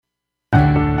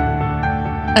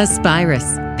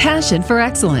Aspirus, passion for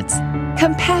excellence,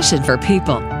 compassion for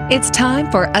people. It's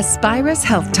time for Aspirus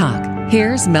Health Talk.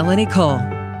 Here's Melanie Cole.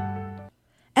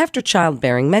 After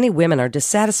childbearing, many women are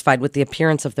dissatisfied with the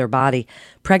appearance of their body.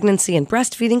 Pregnancy and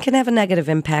breastfeeding can have a negative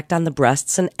impact on the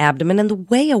breasts and abdomen and the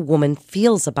way a woman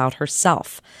feels about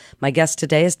herself. My guest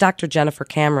today is Dr. Jennifer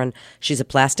Cameron. She's a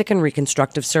plastic and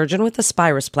reconstructive surgeon with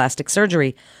Aspirus Plastic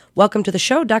Surgery. Welcome to the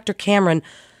show, Dr. Cameron.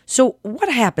 So what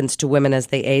happens to women as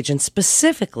they age, and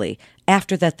specifically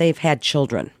after that they've had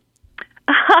children?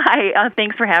 Hi,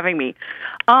 thanks for having me.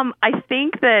 I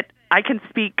think that I can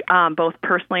speak both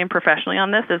personally and professionally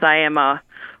on this, as I am a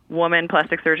woman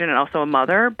plastic surgeon and also a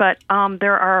mother, but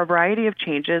there are a variety of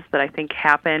changes that I think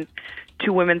happen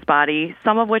to women's body,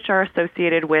 some of which are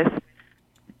associated with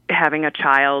having a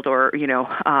child or,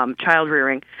 child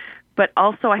rearing, but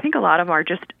also I think a lot of them are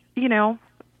just,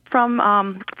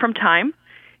 from time.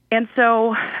 And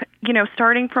so,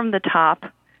 starting from the top,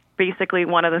 basically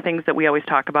one of the things that we always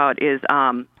talk about is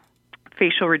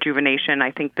facial rejuvenation.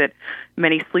 I think that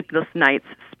many sleepless nights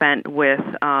spent with,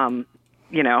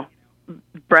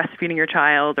 breastfeeding your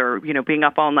child or, being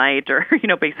up all night or,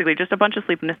 basically just a bunch of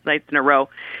sleepless nights in a row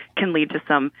can lead to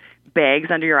some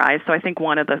bags under your eyes. So I think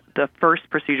one of the first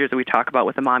procedures that we talk about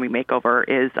with a mommy makeover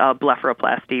is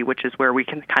blepharoplasty, which is where we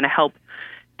can kind of help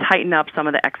tighten up some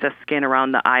of the excess skin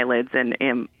around the eyelids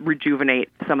and rejuvenate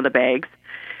some of the bags.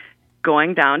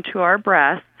 Going down to our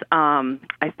breasts,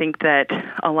 I think that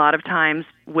a lot of times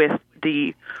with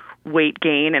the weight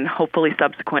gain and hopefully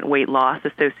subsequent weight loss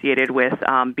associated with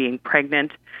being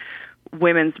pregnant,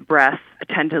 women's breasts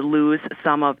tend to lose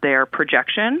some of their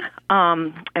projection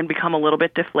and become a little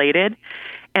bit deflated.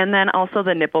 And then also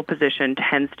the nipple position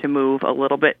tends to move a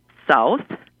little bit south.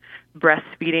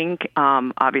 Breastfeeding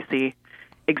obviously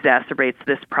exacerbates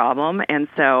this problem. And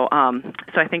so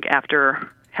I think after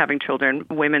having children,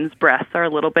 women's breasts are a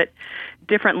little bit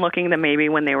different looking than maybe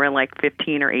when they were like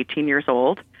 15 or 18 years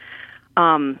old.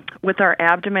 With our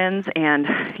abdomens and,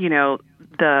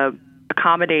 the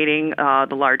accommodating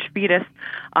the large fetus,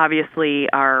 obviously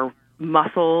our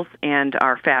muscles and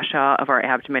our fascia of our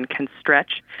abdomen can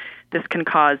stretch. This can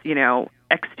cause,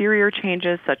 exterior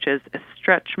changes such as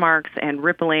stretch marks and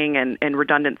rippling and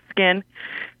redundant skin.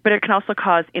 But it can also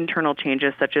cause internal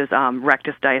changes such as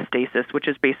rectus diastasis, which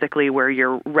is basically where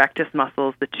your rectus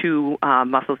muscles, the two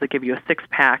muscles that give you a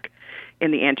six-pack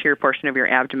in the anterior portion of your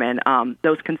abdomen,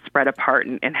 those can spread apart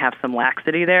and have some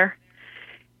laxity there.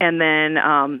 And then,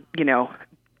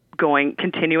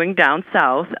 continuing down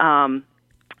south,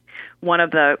 one of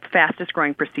the fastest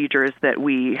growing procedures that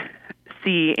we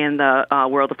see in the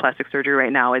world of plastic surgery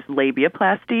right now is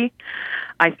labiaplasty.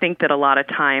 I think that a lot of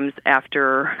times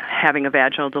after having a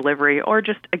vaginal delivery or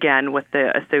just, again, with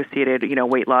the associated,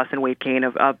 weight loss and weight gain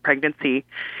of pregnancy,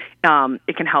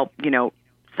 it can help,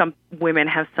 some women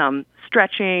have some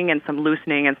stretching and some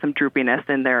loosening and some droopiness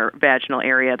in their vaginal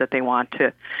area that they want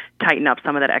to tighten up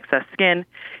some of that excess skin.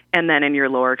 And then in your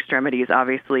lower extremities,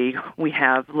 obviously, we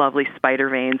have lovely spider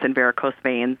veins and varicose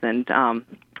veins and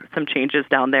some changes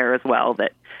down there as well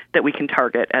that we can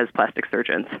target as plastic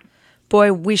surgeons.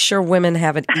 Boy, we sure women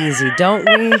have it easy, don't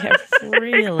we?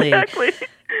 Really. Exactly.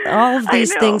 All of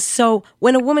these things. So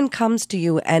when a woman comes to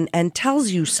you and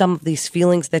tells you some of these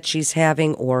feelings that she's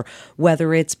having, or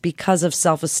whether it's because of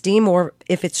self-esteem or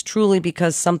if it's truly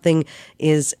because something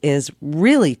is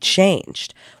really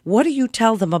changed, what do you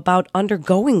tell them about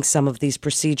undergoing some of these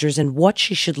procedures and what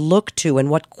she should look to and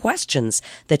what questions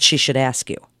that she should ask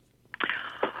you?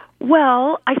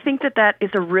 Well, I think that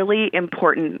is a really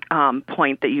important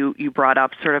point that you brought up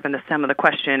sort of in the stem of the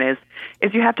question is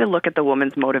you have to look at the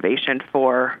woman's motivation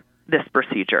for this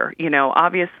procedure.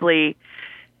 Obviously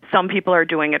some people are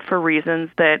doing it for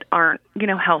reasons that aren't,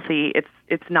 healthy.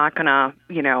 It's not going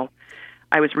to,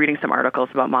 I was reading some articles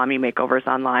about mommy makeovers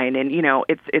online and,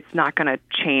 it's not going to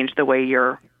change the way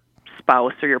your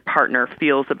spouse or your partner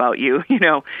feels about you.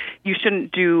 You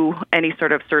shouldn't do any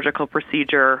sort of surgical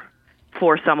procedure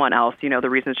for someone else. The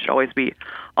reason should always be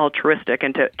altruistic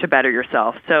and to better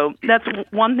yourself. So that's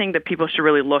one thing that people should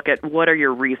really look at. What are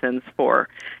your reasons for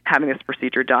having this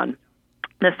procedure done?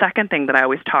 The second thing that I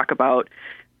always talk about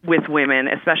with women,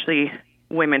 especially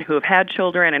women who have had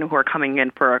children and who are coming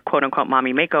in for a quote-unquote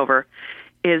mommy makeover,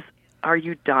 is are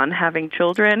you done having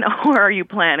children or are you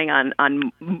planning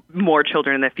on more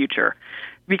children in the future?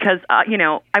 Because, I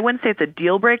wouldn't say it's a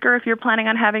deal breaker if you're planning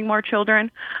on having more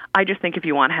children. I just think if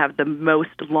you want to have the most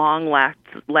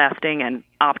long-lasting and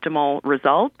optimal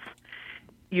results,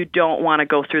 you don't want to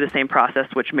go through the same process,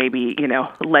 which maybe,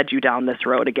 led you down this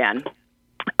road again.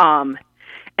 And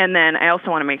then I also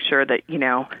want to make sure that,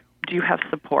 do you have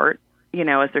support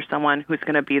Is there someone who's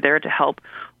going to be there to help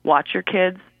watch your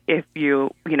kids if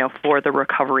for the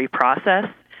recovery process?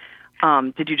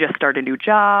 Did you just start a new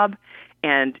job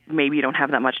and maybe you don't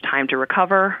have that much time to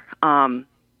recover?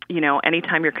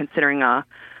 Anytime you're considering a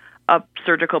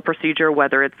surgical procedure,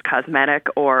 whether it's cosmetic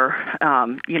or,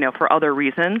 for other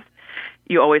reasons,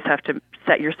 you always have to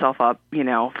set yourself up,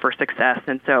 for success.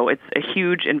 And so it's a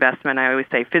huge investment, I always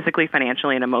say, physically,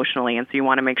 financially, and emotionally. And so you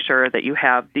want to make sure that you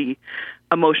have the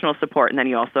emotional support, and then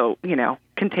you also,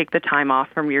 can take the time off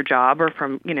from your job or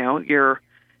from, your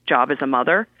job as a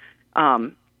mother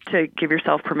to give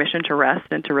yourself permission to rest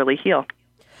and to really heal.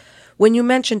 When you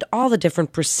mentioned all the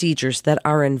different procedures that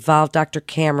are involved, Dr.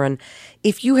 Cameron,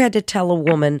 if you had to tell a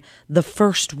woman the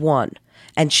first one,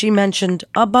 and she mentioned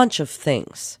a bunch of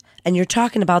things, and you're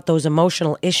talking about those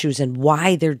emotional issues and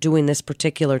why they're doing this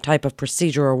particular type of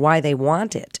procedure or why they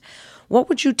want it, what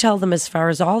would you tell them as far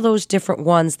as all those different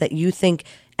ones that you think,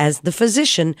 as the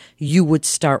physician, you would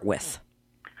start with?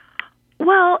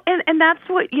 Well, and that's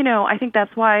what, I think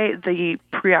that's why the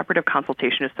preoperative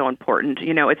consultation is so important.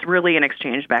 It's really an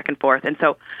exchange back and forth. And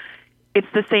so it's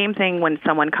the same thing when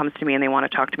someone comes to me and they want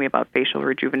to talk to me about facial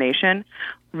rejuvenation.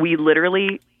 We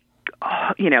literally,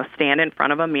 stand in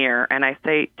front of a mirror and I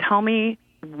say, tell me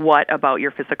what about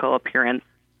your physical appearance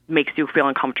makes you feel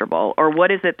uncomfortable, or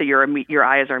what is it that your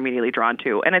eyes are immediately drawn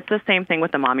to? And it's the same thing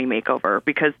with the mommy makeover,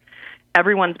 because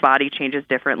everyone's body changes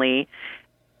differently.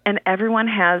 And everyone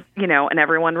has, and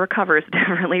everyone recovers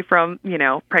differently from,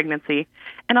 pregnancy.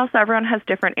 And also everyone has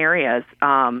different areas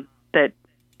that,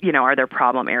 are their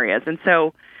problem areas. And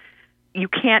so you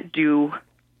can't do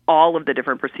all of the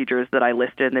different procedures that I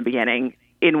listed in the beginning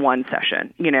in one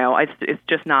session. It's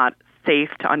just not safe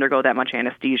to undergo that much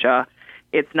anesthesia.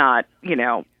 It's not,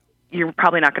 you're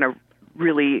probably not going to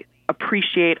really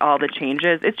appreciate all the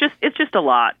changes. It's just a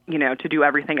lot, to do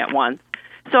everything at once.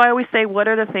 So I always say, what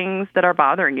are the things that are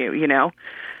bothering you?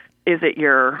 Is it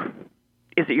your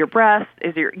breast?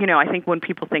 Is your, I think when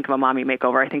people think of a mommy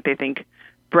makeover, I think they think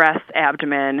breast,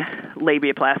 abdomen,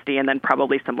 labiaplasty, and then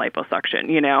probably some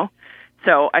liposuction,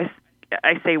 So I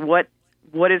say, what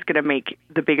is going to make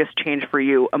the biggest change for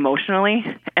you emotionally?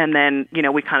 And then,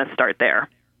 we kind of start there.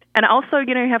 And also,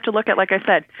 you have to look at, like I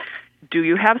said, do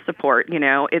you have support?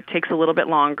 It takes a little bit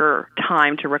longer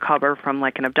time to recover from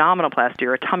like an abdominoplasty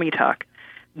or a tummy tuck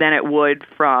than it would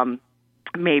from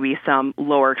maybe some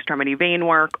lower extremity vein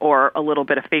work or a little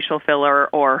bit of facial filler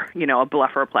or, a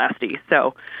blepharoplasty.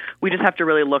 So we just have to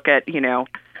really look at,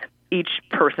 each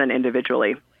person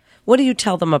individually. What do you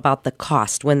tell them about the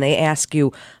cost when they ask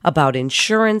you about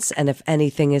insurance and if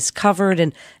anything is covered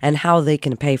and how they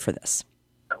can pay for this?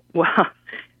 Well,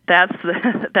 that's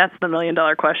the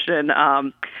million-dollar question.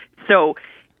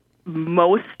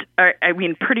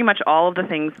 Pretty much all of the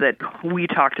things that we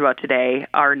talked about today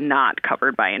are not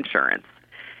covered by insurance.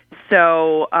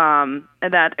 So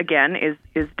that, again, is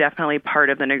definitely part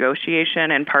of the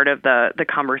negotiation and part of the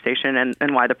conversation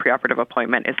and why the preoperative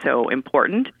appointment is so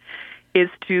important, is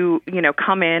to,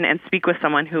 come in and speak with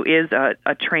someone who is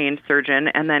a trained surgeon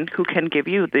and then who can give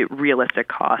you the realistic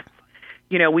costs.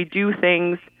 We do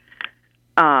things,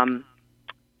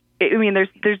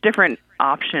 there's different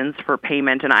options for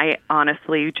payment, and I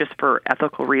honestly, just for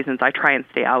ethical reasons, I try and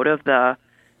stay out of the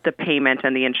payment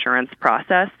and the insurance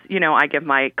process. I give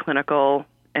my clinical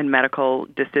and medical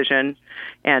decision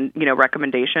and,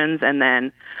 recommendations, and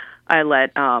then I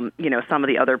let, some of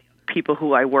the other people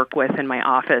who I work with in my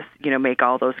office, make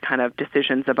all those kind of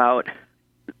decisions about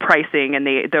pricing, and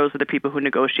those are the people who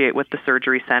negotiate with the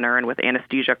surgery center and with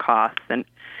anesthesia costs and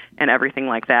everything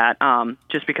like that,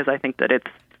 just because I think that it's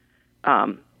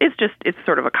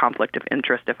sort of a conflict of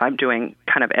interest if I'm doing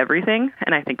kind of everything.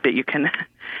 And I think that you can,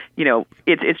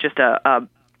 it's just a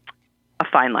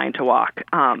fine line to walk.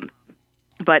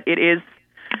 But it is,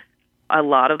 a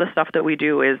lot of the stuff that we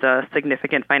do is a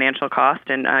significant financial cost.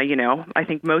 And, I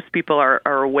think most people are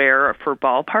aware for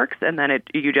ballparks, and then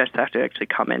you just have to actually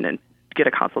come in and get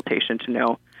a consultation to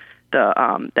know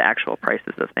the actual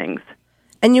prices of things.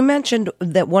 And you mentioned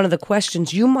that one of the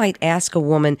questions you might ask a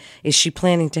woman is she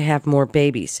planning to have more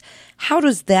babies. How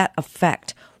does that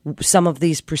affect some of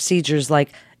these procedures?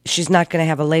 Like, she's not going to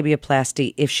have a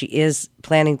labiaplasty if she is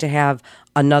planning to have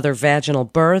another vaginal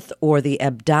birth or the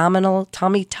abdominal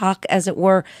tummy tuck, as it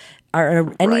were.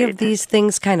 Are any of these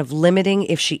things kind of limiting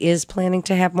if she is planning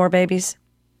to have more babies?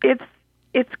 It's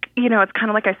kind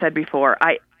of like I said before.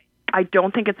 I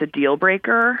don't think it's a deal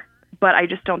breaker, but I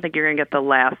just don't think you're going to get the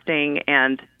lasting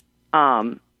and,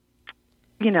 the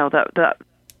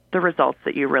results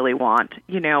that you really want.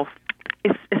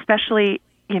 Especially,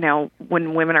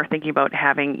 when women are thinking about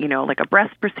having, like a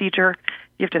breast procedure,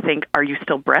 you have to think, are you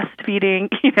still breastfeeding?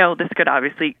 This could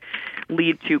obviously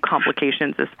lead to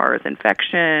complications as far as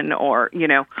infection or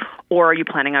are you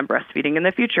planning on breastfeeding in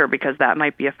the future? Because that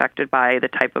might be affected by the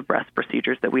type of breast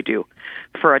procedures that we do.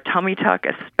 For a tummy tuck,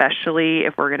 especially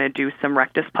if we're going to do some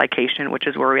rectus plication, which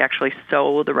is where we actually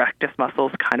sew the rectus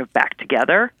muscles kind of back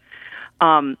together,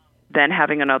 then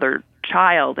having another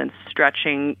child and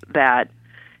stretching that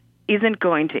isn't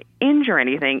going to injure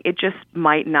anything. It just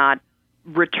might not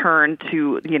return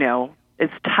to, as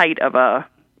tight of a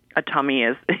tummy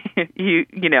as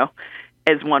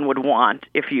as one would want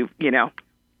if you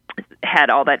had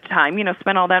all that time,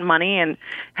 spent all that money and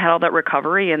had all that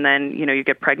recovery, and then, you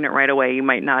get pregnant right away, you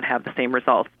might not have the same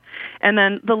results. And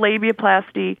then the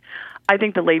labiaplasty, I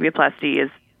think the labiaplasty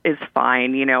is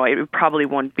fine. It probably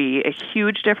won't be a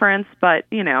huge difference, but,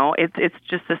 it's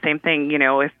just the same thing.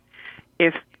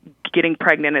 If getting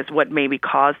pregnant is what maybe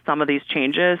caused some of these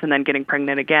changes, and then getting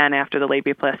pregnant again after the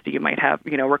labiaplasty, you might have,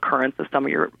 recurrence of some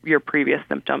of your previous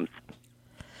symptoms.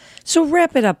 So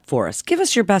wrap it up for us. Give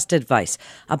us your best advice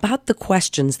about the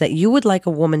questions that you would like a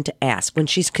woman to ask when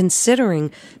she's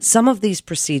considering some of these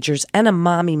procedures and a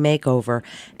mommy makeover,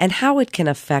 and how it can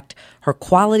affect her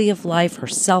quality of life, her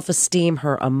self-esteem,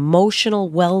 her emotional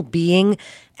well-being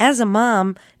as a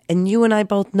mom. And you and I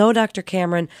both know, Dr.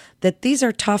 Cameron, that these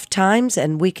are tough times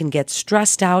and we can get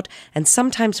stressed out, and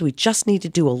sometimes we just need to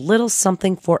do a little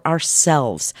something for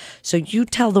ourselves. So you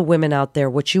tell the women out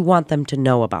there what you want them to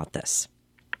know about this.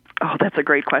 Oh, that's a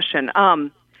great question.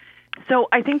 So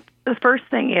I think the first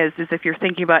thing is if you're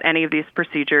thinking about any of these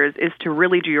procedures, is to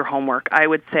really do your homework. I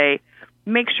would say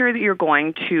make sure that you're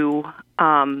going to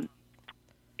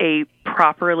a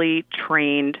properly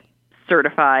trained,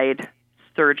 certified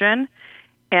surgeon,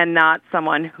 and not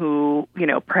someone who,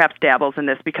 perhaps dabbles in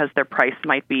this because their price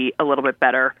might be a little bit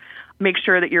better. Make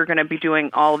sure that you're going to be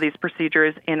doing all of these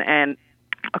procedures in an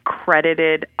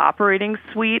accredited operating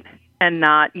suite and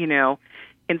not,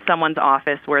 in someone's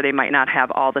office where they might not have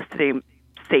all the same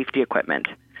safety equipment.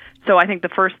 So I think the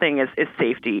first thing is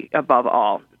safety above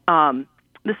all.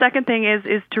 The second thing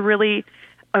is to really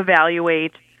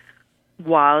evaluate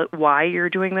why you're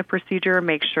doing the procedure.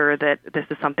 Make sure that this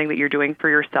is something that you're doing for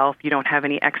yourself. You don't have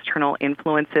any external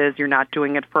influences. You're not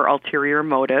doing it for ulterior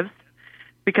motives.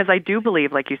 Because I do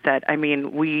believe, like you said,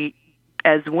 we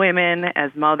as women,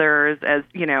 as mothers,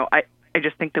 I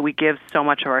just think that we give so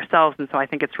much of ourselves, and so I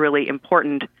think it's really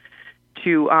important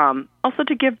to also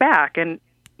to give back. And,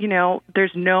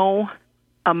 there's no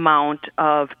amount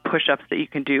of push-ups that you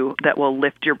can do that will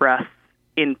lift your breasts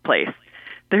in place.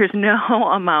 There's no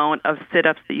amount of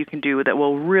sit-ups that you can do that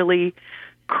will really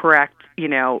correct,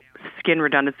 skin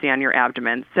redundancy on your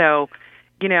abdomen. So,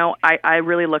 I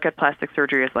really look at plastic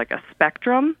surgery as like a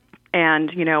spectrum,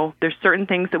 and, there's certain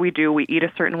things that we do. We eat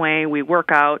a certain way, we work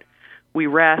out, we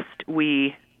rest,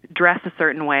 we dress a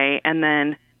certain way, and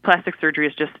then plastic surgery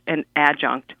is just an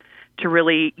adjunct to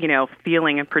really,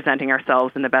 feeling and presenting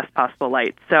ourselves in the best possible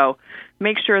light. So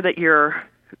make sure that your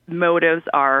motives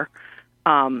are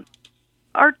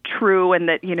true, and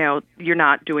that, you're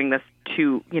not doing this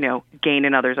to, gain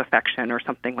another's affection or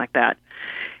something like that.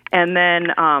 And then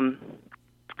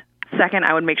second,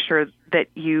 I would make sure that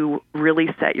you really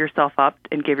set yourself up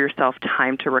and give yourself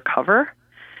time to recover.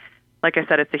 Like I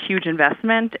said, it's a huge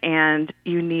investment, and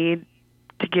you need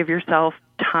to give yourself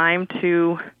time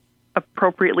to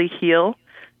appropriately heal.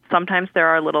 Sometimes there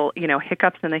are little,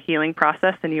 hiccups in the healing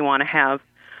process, and you want to have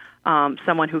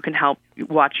someone who can help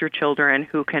watch your children,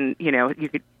 who can,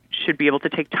 should be able to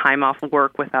take time off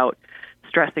work without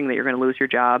stressing that you're going to lose your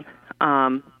job.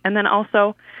 And then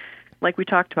also, like we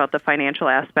talked about, the financial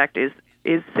aspect is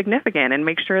significant, and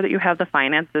make sure that you have the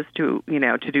finances to,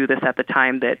 to do this at the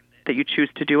time that you choose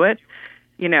to do it,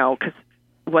 because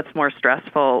what's more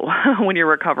stressful when you're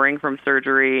recovering from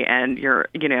surgery and you're,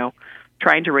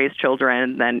 trying to raise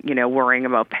children than, worrying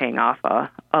about paying off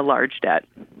a large debt.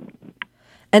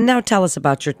 And now tell us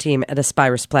about your team at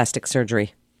Aspirus Plastic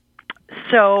Surgery.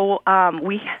 So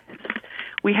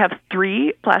we have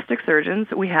 3 plastic surgeons.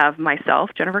 We have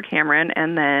myself, Jennifer Cameron,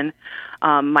 and then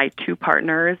my 2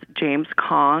 partners, James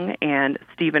Kong and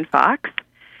Stephen Fox.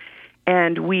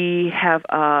 And we have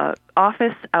an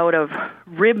office out of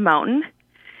Rib Mountain,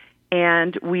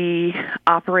 and we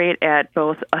operate at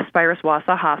both Aspirus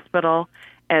Wausau Hospital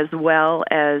as well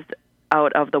as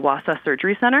out of the Wausau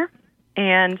Surgery Center.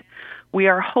 And we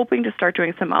are hoping to start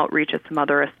doing some outreach at some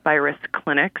other Aspirus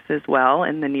clinics as well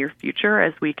in the near future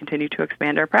as we continue to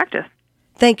expand our practice.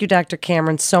 Thank you, Dr.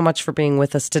 Cameron, so much for being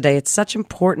with us today. It's such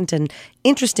important and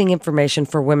interesting information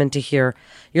for women to hear.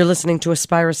 You're listening to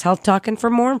Aspirus Health Talk, and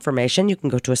for more information, you can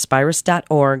go to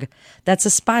aspirus.org. That's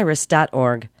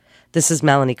aspirus.org. This is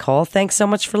Melanie Cole. Thanks so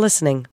much for listening.